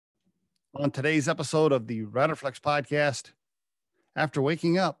On today's episode of the Riderflex podcast, after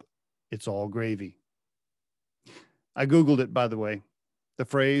waking up, it's all gravy. I Googled it, by the way. The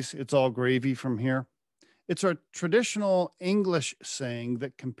phrase, it's all gravy from here. It's a traditional English saying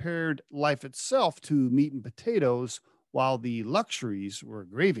that compared life itself to meat and potatoes while the luxuries were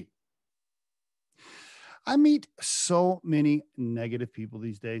gravy. I meet so many negative people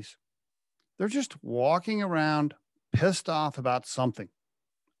these days. They're just walking around pissed off about something,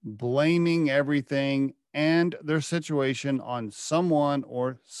 blaming everything and their situation on someone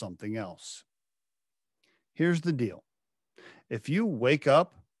or something else. Here's the deal: if you wake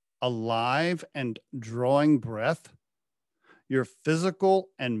up alive and drawing breath, your physical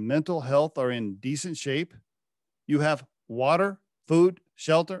and mental health are in decent shape, you have water, food,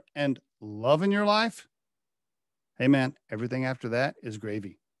 shelter, and love in your life, hey man, everything after that is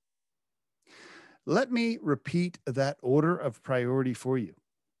gravy. Let me repeat that order of priority for you: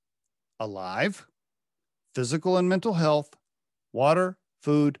 alive, physical and mental health, water,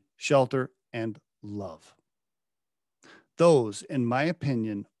 food, shelter, and love. Those, in my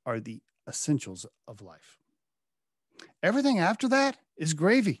opinion, are the essentials of life. Everything after that is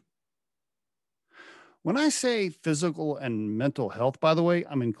gravy. When I say physical and mental health, by the way,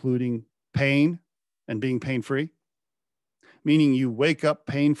 I'm including pain and being pain free, meaning you wake up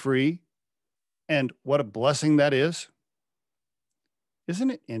pain free. And what a blessing that is. Isn't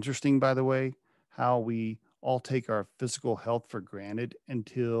it interesting, by the way, how we all take our physical health for granted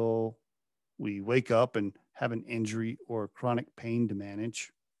until we wake up and have an injury or chronic pain to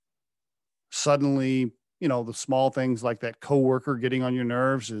manage? Suddenly, the small things like that coworker getting on your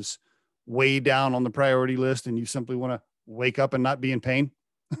nerves is way down on the priority list, and you simply want to wake up and not be in pain.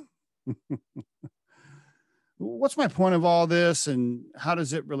 What's my point of all this, and how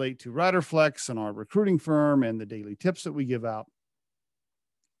does it relate to Riderflex and our recruiting firm and the daily tips that we give out?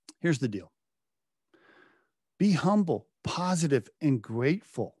 Here's the deal: be humble, positive, and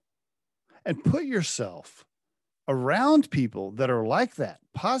grateful, and put yourself around people that are like that,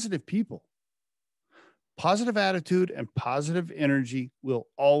 positive people. Positive attitude and positive energy will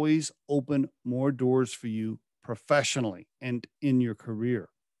always open more doors for you professionally and in your career.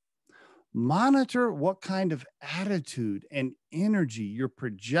 Monitor what kind of attitude and energy you're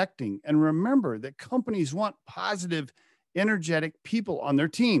projecting. And remember that companies want positive, energetic people on their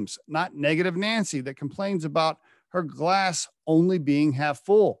teams, not negative Nancy that complains about her glass only being half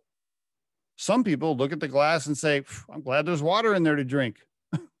full. Some people look at the glass and say, I'm glad there's water in there to drink.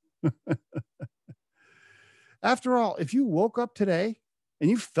 After all, if you woke up today and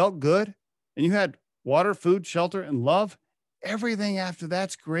you felt good and you had water, food, shelter, and love, everything after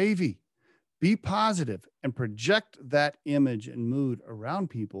that's gravy. Be positive and project that image and mood around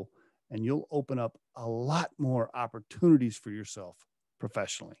people, and you'll open up a lot more opportunities for yourself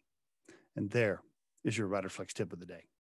professionally. And there is your Riderflex tip of the day.